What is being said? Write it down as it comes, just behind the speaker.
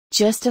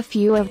Just a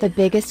few of the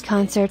biggest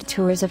concert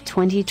tours of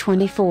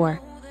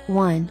 2024.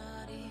 1.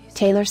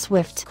 Taylor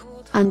Swift.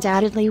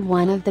 Undoubtedly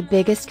one of the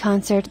biggest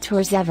concert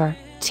tours ever,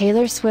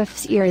 Taylor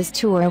Swift's Eras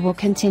tour will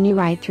continue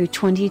right through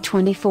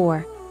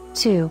 2024.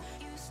 2.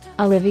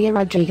 Olivia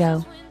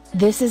Rodrigo.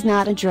 This is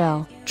not a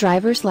drill.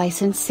 Driver's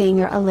license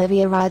singer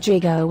Olivia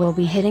Rodrigo will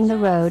be hitting the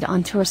road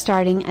on tour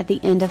starting at the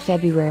end of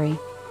February.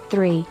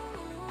 3.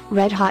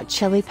 Red Hot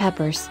Chili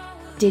Peppers.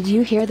 Did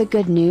you hear the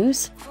good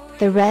news?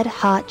 The Red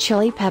Hot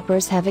Chili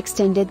Peppers have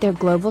extended their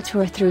global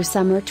tour through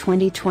summer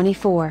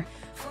 2024.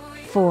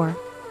 4.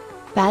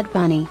 Bad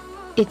Bunny.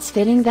 It's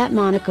fitting that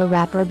Monaco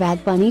rapper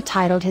Bad Bunny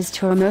titled his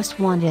tour Most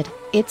Wanted.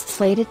 It's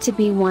slated to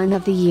be one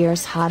of the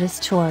year's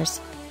hottest tours.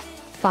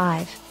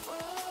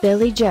 5.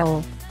 Billy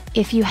Joel.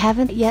 If you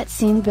haven't yet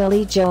seen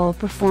Billy Joel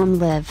perform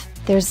live,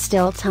 there's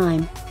still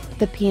time.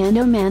 The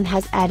Piano Man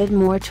has added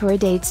more tour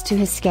dates to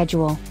his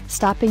schedule,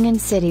 stopping in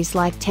cities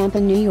like Tampa,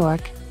 New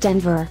York,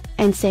 Denver,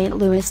 and St.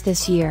 Louis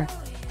this year.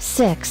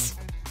 6.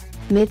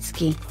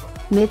 Mitski.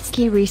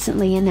 Mitski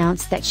recently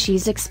announced that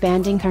she's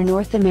expanding her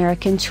North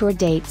American tour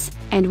dates,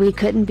 and we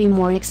couldn't be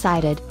more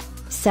excited.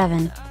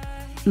 7.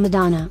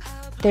 Madonna.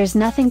 There's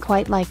nothing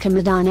quite like a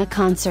Madonna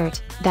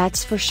concert,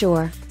 that's for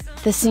sure.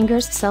 The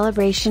singer's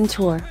celebration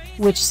tour,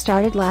 which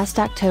started last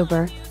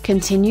October,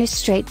 continues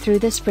straight through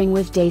the spring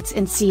with dates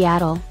in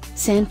Seattle,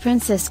 San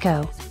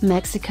Francisco,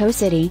 Mexico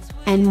City,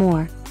 and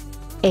more.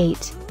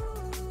 8.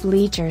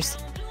 Bleachers.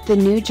 The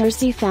New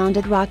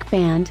Jersey-founded rock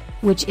band,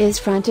 which is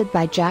fronted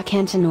by Jack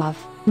Antonoff,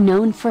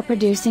 known for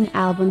producing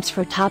albums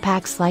for top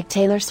acts like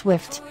Taylor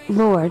Swift,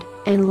 Lorde,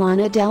 and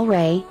Lana Del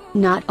Rey,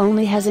 not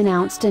only has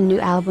announced a new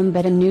album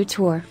but a new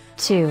tour,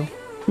 too.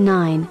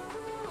 9.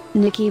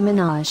 Nicki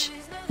Minaj.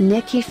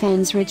 Nicki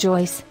fans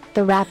rejoice,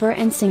 the rapper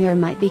and singer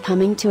might be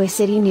coming to a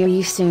city near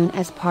you soon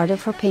as part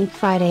of her Pink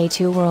Friday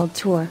 2 World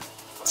Tour.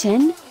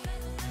 10.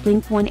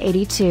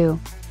 Blink-182.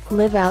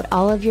 Live out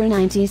all of your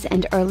 90s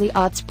and early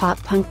aughts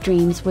pop-punk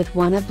dreams with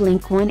one of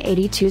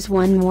Blink-182's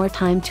One More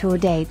Time tour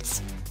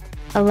dates.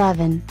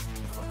 11.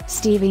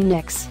 Stevie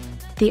Nicks.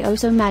 The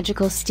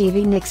oh-so-magical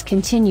Stevie Nicks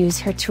continues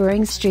her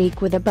touring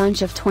streak with a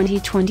bunch of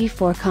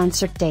 2024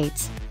 concert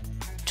dates.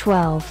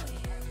 12.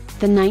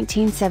 The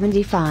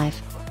 1975.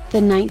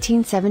 The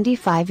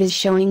 1975 is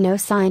showing no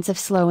signs of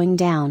slowing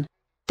down.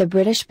 The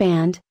British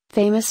band,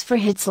 famous for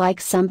hits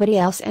like Somebody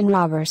Else and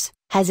Robbers,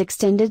 has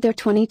extended their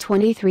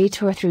 2023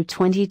 tour through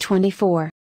 2024.